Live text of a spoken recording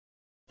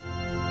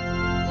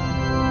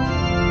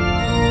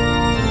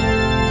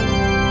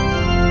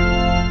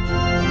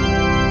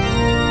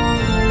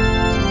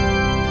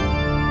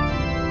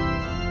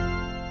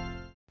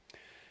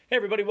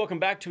Everybody, welcome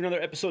back to another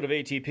episode of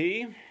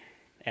ATP,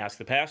 Ask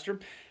the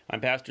Pastor.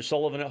 I'm Pastor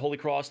Sullivan at Holy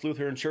Cross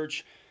Lutheran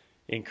Church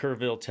in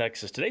Kerrville,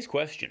 Texas. Today's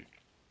question: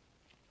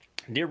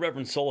 Dear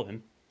Reverend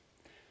Sullivan,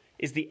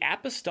 is the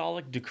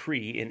apostolic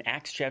decree in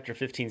Acts chapter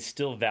 15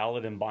 still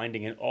valid and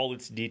binding in all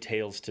its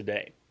details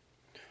today?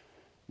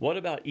 What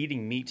about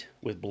eating meat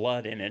with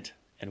blood in it,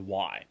 and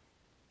why?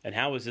 And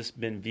how has this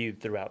been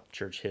viewed throughout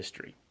church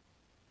history?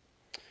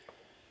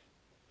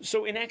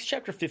 So in Acts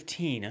chapter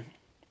 15,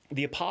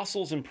 the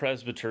apostles and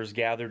presbyters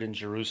gathered in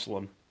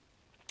Jerusalem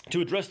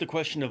to address the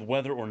question of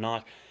whether or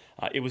not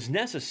it was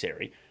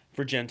necessary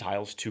for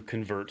Gentiles to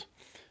convert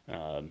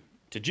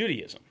to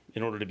Judaism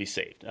in order to be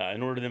saved,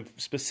 in order for them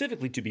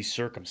specifically to be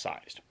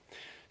circumcised.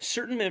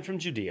 Certain men from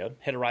Judea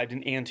had arrived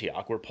in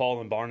Antioch, where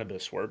Paul and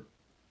Barnabas were,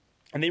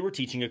 and they were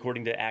teaching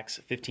according to Acts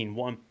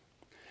 15:1,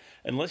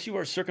 unless you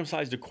are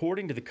circumcised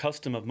according to the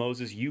custom of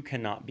Moses, you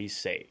cannot be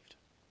saved.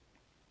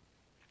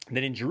 And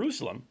then in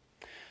Jerusalem,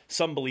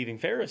 some believing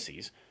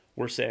Pharisees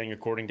were saying,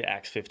 according to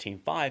Acts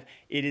 15:5,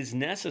 it is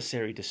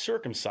necessary to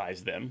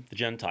circumcise them, the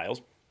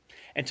Gentiles,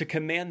 and to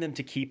command them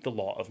to keep the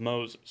law of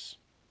Moses.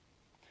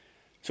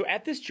 So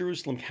at this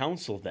Jerusalem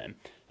council then,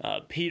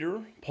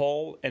 Peter,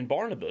 Paul, and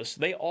Barnabas,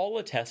 they all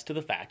attest to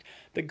the fact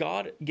that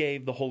God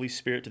gave the Holy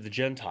Spirit to the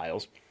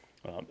Gentiles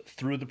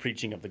through the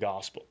preaching of the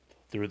gospel,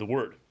 through the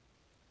word.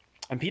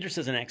 And Peter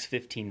says in Acts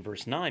 15,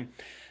 verse 9,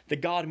 that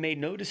God made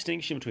no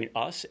distinction between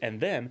us and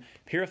them,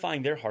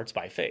 purifying their hearts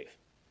by faith.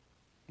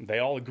 They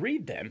all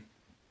agreed then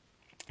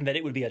that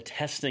it would be a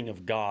testing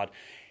of God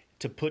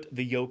to put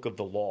the yoke of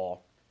the law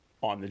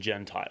on the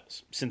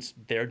Gentiles, since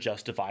they're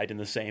justified in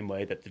the same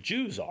way that the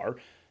Jews are,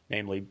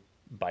 namely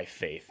by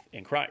faith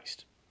in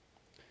Christ.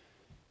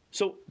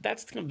 So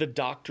that's kind of the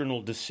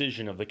doctrinal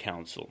decision of the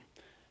council.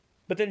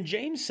 But then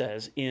James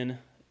says in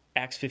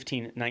Acts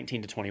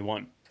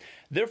 15:19-21,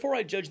 therefore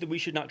I judge that we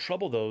should not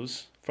trouble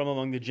those from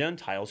among the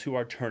Gentiles who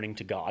are turning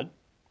to God,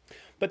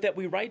 but that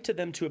we write to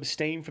them to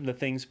abstain from the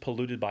things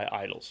polluted by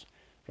idols,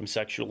 from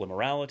sexual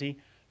immorality,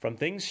 from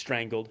things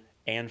strangled,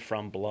 and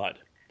from blood.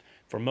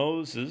 For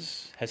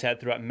Moses has had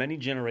throughout many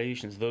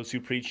generations those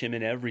who preach him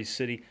in every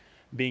city,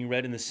 being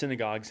read in the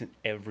synagogues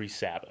every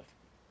Sabbath.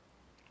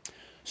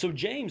 So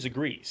James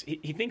agrees.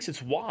 He thinks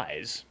it's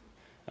wise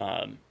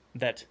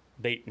that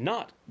they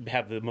not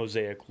have the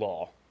Mosaic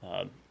law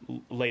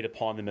laid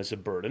upon them as a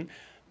burden,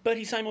 but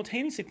he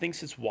simultaneously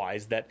thinks it's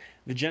wise that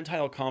the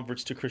Gentile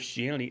converts to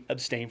Christianity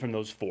abstain from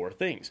those four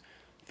things: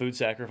 food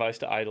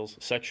sacrificed to idols,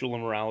 sexual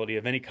immorality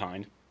of any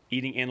kind,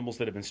 eating animals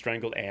that have been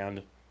strangled,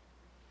 and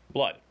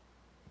blood.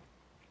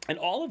 And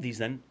all of these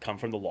then come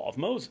from the law of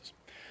Moses.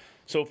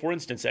 So, for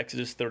instance,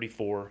 Exodus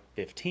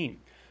 34:15,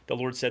 the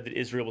Lord said that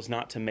Israel was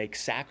not to make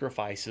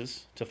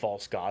sacrifices to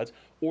false gods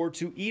or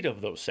to eat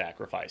of those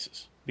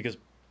sacrifices, because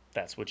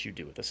that's what you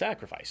do with a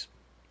sacrifice.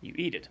 You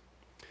eat it.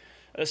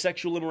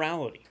 Sexual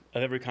immorality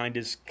of every kind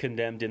is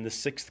condemned in the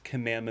sixth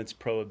commandment's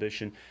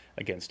prohibition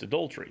against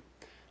adultery.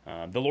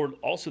 The Lord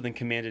also then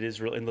commanded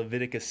Israel in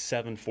Leviticus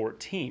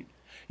 7:14,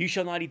 you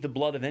shall not eat the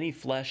blood of any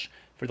flesh,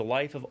 for the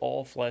life of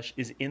all flesh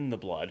is in the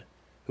blood.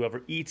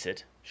 Whoever eats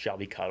it shall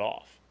be cut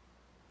off.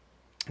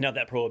 Now,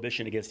 that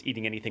prohibition against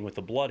eating anything with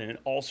the blood in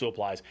it also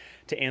applies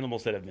to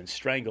animals that have been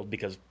strangled,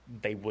 because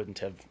they wouldn't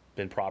have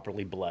been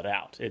properly bled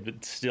out. It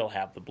would still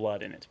have the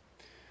blood in it.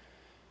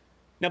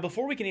 Now,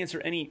 before we can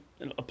answer any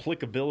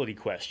applicability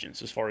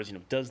questions as far as,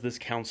 does this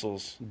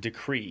council's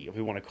decree, if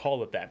we want to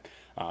call it that,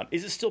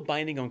 is it still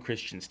binding on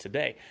Christians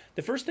today?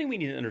 The first thing we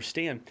need to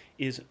understand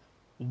is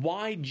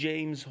why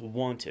James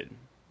wanted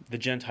the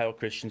Gentile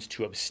Christians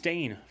to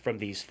abstain from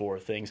these four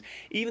things,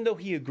 even though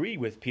he agreed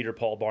with Peter,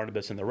 Paul,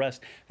 Barnabas, and the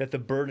rest that the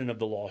burden of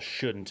the law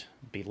shouldn't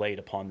be laid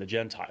upon the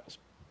Gentiles.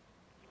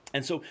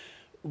 And so,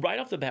 right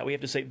off the bat, we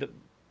have to say that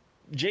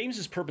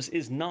James's purpose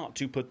is not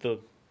to put the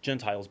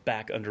Gentiles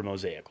back under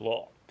Mosaic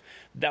law.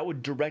 That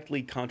would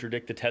directly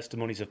contradict the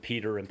testimonies of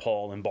Peter and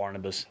Paul and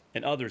Barnabas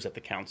and others at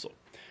the council.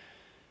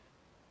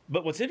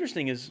 But what's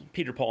interesting is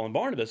Peter, Paul, and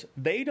Barnabas,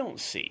 they don't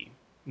see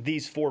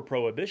these four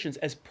prohibitions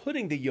as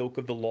putting the yoke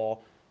of the law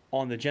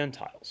on the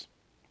Gentiles.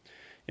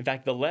 In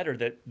fact, the letter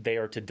that they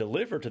are to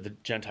deliver to the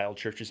Gentile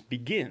churches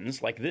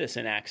begins like this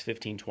in Acts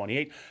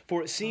 15:28,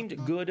 for it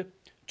seemed good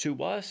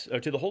to us,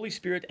 or to the Holy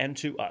Spirit and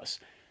to us,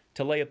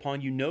 to lay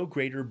upon you no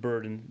greater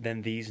burden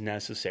than these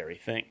necessary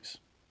things.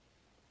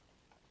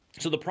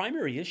 So the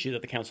primary issue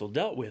that the council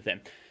dealt with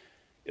then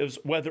is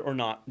whether or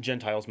not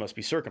Gentiles must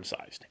be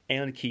circumcised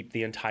and keep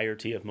the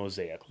entirety of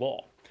Mosaic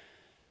law.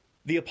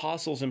 The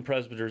apostles and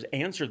presbyters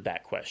answered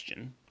that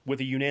question with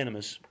a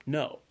unanimous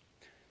no.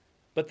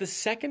 But the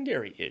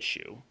secondary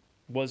issue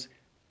was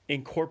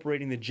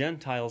incorporating the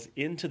Gentiles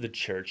into the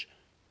church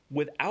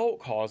without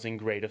causing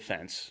great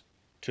offense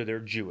to their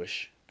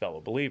Jewish fellow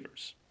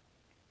believers.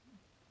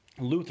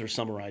 Luther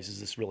summarizes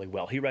this really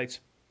well. He writes,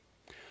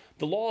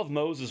 the law of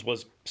Moses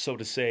was, so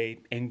to say,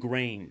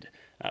 ingrained,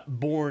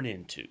 born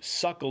into,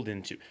 suckled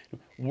into,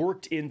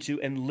 worked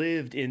into, and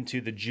lived into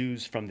the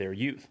Jews from their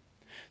youth,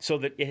 so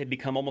that it had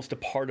become almost a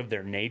part of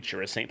their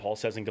nature, as St. Paul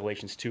says in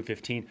Galatians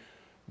 2:15,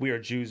 we are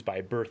Jews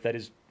by birth. That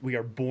is, we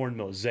are born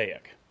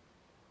Mosaic.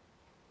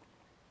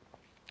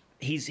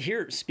 He's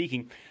here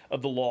speaking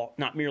of the law,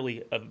 not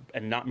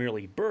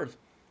merely birth.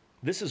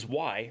 This is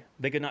why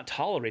they could not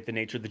tolerate the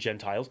nature of the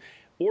Gentiles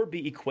or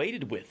be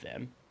equated with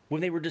them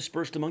when they were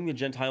dispersed among the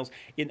Gentiles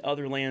in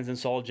other lands and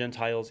saw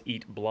Gentiles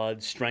eat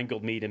blood,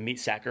 strangled meat, and meat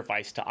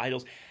sacrificed to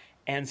idols,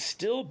 and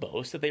still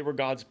boast that they were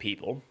God's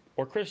people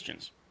or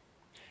Christians.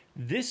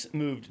 This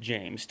moved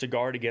James to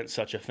guard against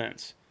such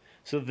offense,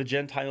 so that the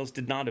Gentiles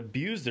did not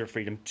abuse their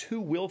freedom too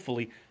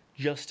willfully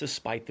just to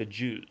spite the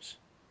Jews,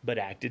 but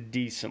acted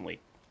decently,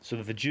 so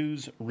that the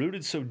Jews,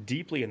 rooted so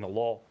deeply in the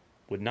law,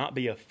 would not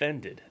be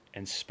offended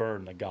and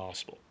spurn the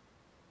gospel.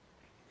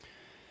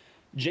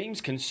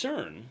 James'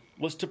 concern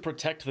was to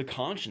protect the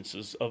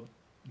consciences of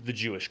the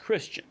Jewish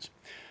Christians,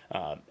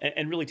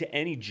 and really to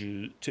any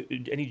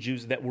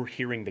Jews that were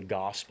hearing the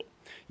gospel.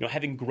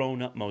 Having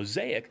grown up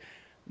Mosaic,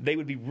 they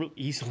would be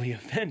easily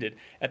offended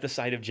at the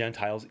sight of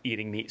Gentiles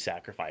eating meat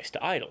sacrificed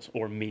to idols,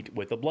 or meat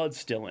with the blood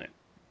still in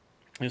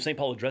it. St.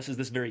 Paul addresses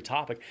this very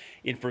topic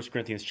in 1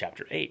 Corinthians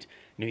chapter 8.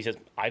 He says,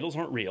 idols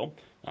aren't real.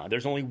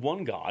 There's only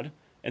one God.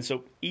 And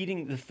so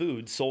eating the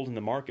food sold in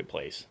the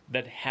marketplace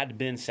that had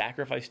been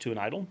sacrificed to an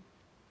idol,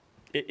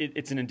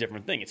 it's an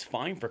indifferent thing. It's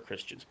fine for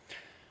Christians.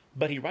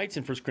 But he writes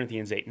in 1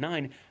 Corinthians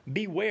 8:9,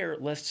 beware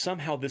lest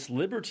somehow this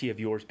liberty of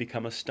yours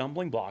become a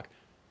stumbling block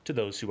to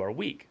those who are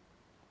weak.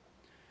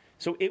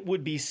 So it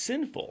would be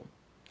sinful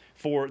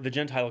for the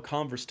Gentile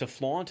converts to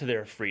flaunt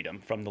their freedom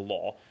from the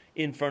law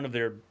in front of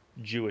their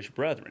Jewish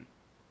brethren,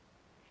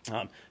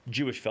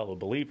 Jewish fellow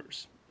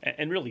believers,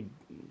 and really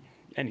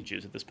any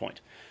Jews at this point,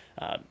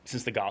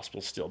 since the gospel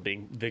is still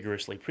being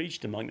vigorously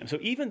preached among them. So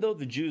even though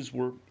the Jews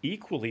were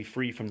equally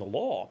free from the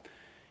law,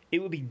 it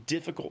would be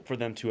difficult for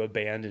them to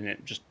abandon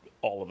it just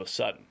all of a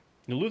sudden.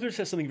 Luther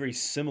says something very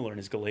similar in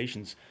his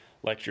Galatians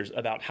lectures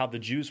about how the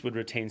Jews would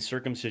retain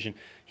circumcision.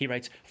 He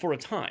writes, for a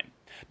time,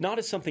 not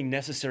as something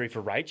necessary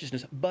for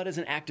righteousness, but as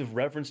an act of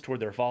reverence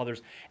toward their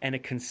fathers and a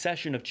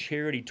concession of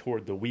charity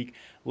toward the weak,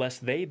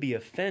 lest they be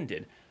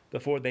offended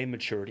before they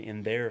matured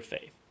in their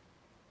faith.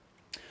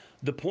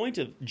 The point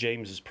of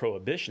James's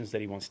prohibitions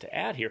that he wants to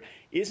add here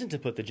isn't to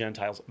put the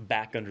Gentiles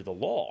back under the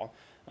law,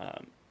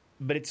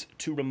 but it's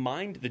to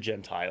remind the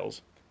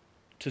Gentiles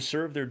to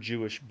serve their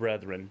Jewish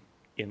brethren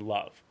in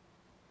love,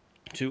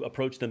 to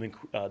approach them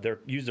and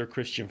use their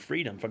Christian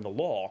freedom from the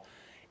law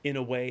in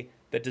a way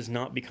that does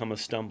not become a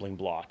stumbling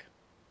block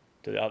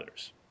to the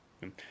others.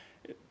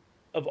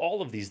 Of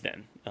all of these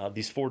then,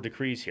 these four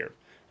decrees here,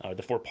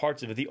 the four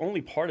parts of it, the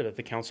only part of it,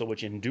 the council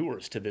which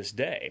endures to this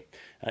day,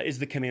 is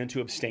the command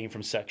to abstain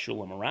from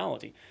sexual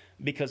immorality,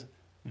 because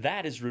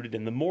that is rooted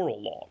in the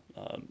moral law,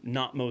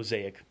 not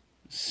Mosaic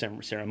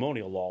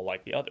ceremonial law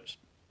like the others.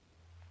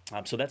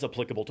 So that's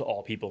applicable to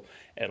all people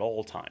at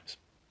all times.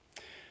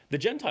 The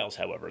Gentiles,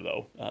 however,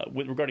 though,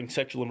 regarding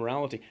sexual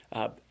immorality,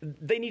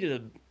 they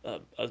needed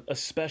a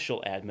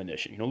special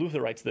admonition. Luther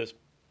writes this,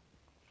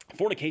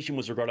 fornication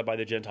was regarded by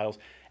the Gentiles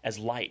as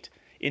light,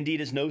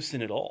 indeed as no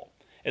sin at all,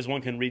 as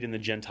one can read in the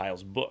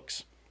Gentiles'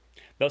 books.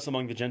 Thus,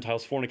 among the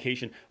Gentiles,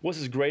 fornication was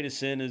as great a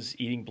sin as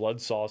eating blood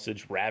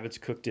sausage, rabbits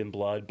cooked in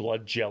blood,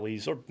 blood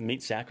jellies, or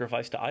meat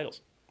sacrificed to idols.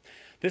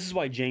 This is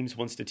why James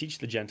wants to teach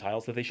the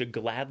Gentiles that they should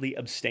gladly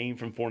abstain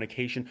from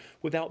fornication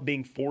without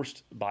being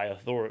forced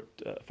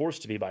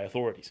to be by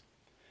authorities,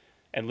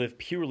 and live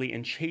purely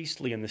and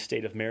chastely in the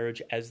state of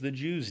marriage as the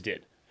Jews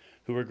did,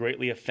 who were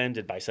greatly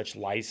offended by such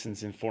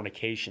license and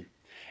fornication,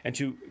 and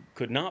who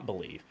could not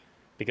believe,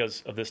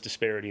 because of this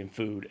disparity in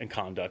food and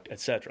conduct,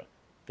 etc.,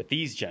 that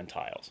these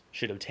Gentiles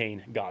should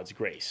obtain God's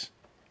grace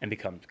and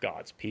become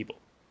God's people.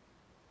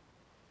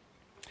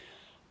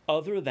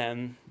 Other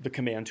than the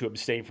command to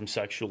abstain from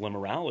sexual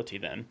immorality,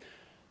 then,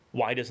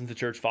 why doesn't the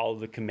church follow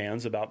the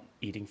commands about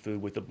eating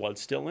food with the blood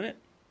still in it?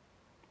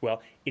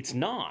 Well, it's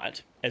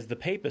not, as the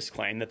papists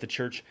claim, that the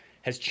church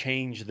has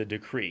changed the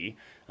decree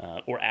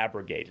or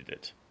abrogated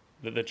it.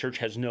 That the church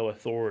has no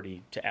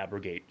authority to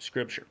abrogate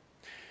Scripture.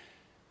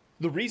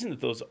 The reason that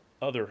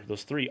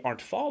those three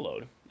aren't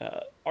followed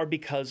are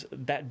because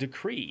that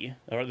decree,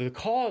 or the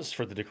cause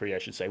for the decree, I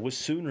should say, was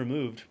soon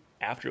removed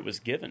after it was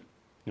given.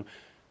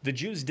 The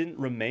Jews didn't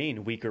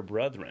remain weaker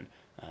brethren,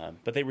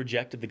 but they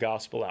rejected the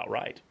gospel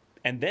outright.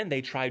 And then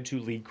they tried to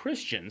lead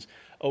Christians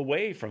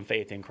away from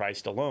faith in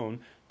Christ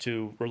alone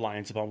to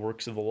reliance upon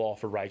works of the law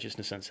for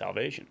righteousness and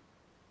salvation.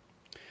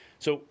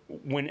 So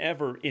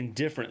whenever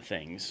indifferent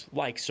things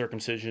like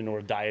circumcision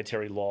or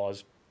dietary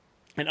laws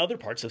and other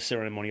parts of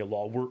ceremonial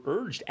law were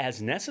urged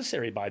as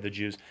necessary by the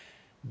Jews,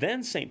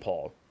 then St.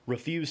 Paul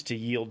refused to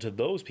yield to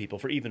those people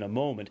for even a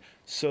moment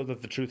so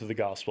that the truth of the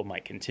gospel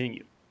might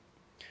continue.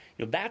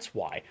 That's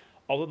why,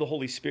 although the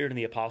Holy Spirit and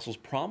the apostles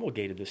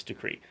promulgated this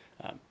decree,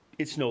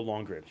 it's no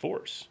longer in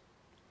force.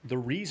 The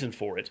reason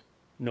for it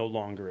no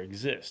longer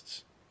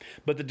exists.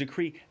 But the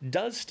decree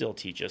does still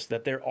teach us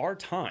that there are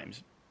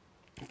times,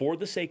 for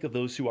the sake of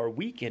those who are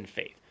weak in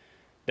faith,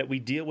 that we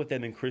deal with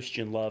them in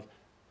Christian love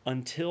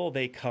until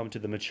they come to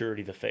the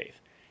maturity of the faith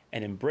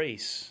and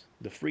embrace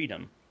the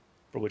freedom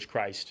for which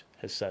Christ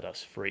has set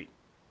us free.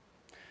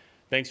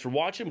 Thanks for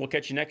watching. We'll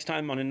catch you next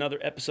time on another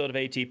episode of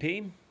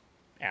ATP.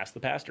 Ask the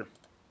Pastor.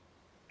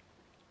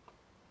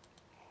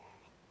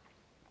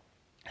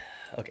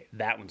 Okay,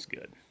 that one's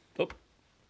good.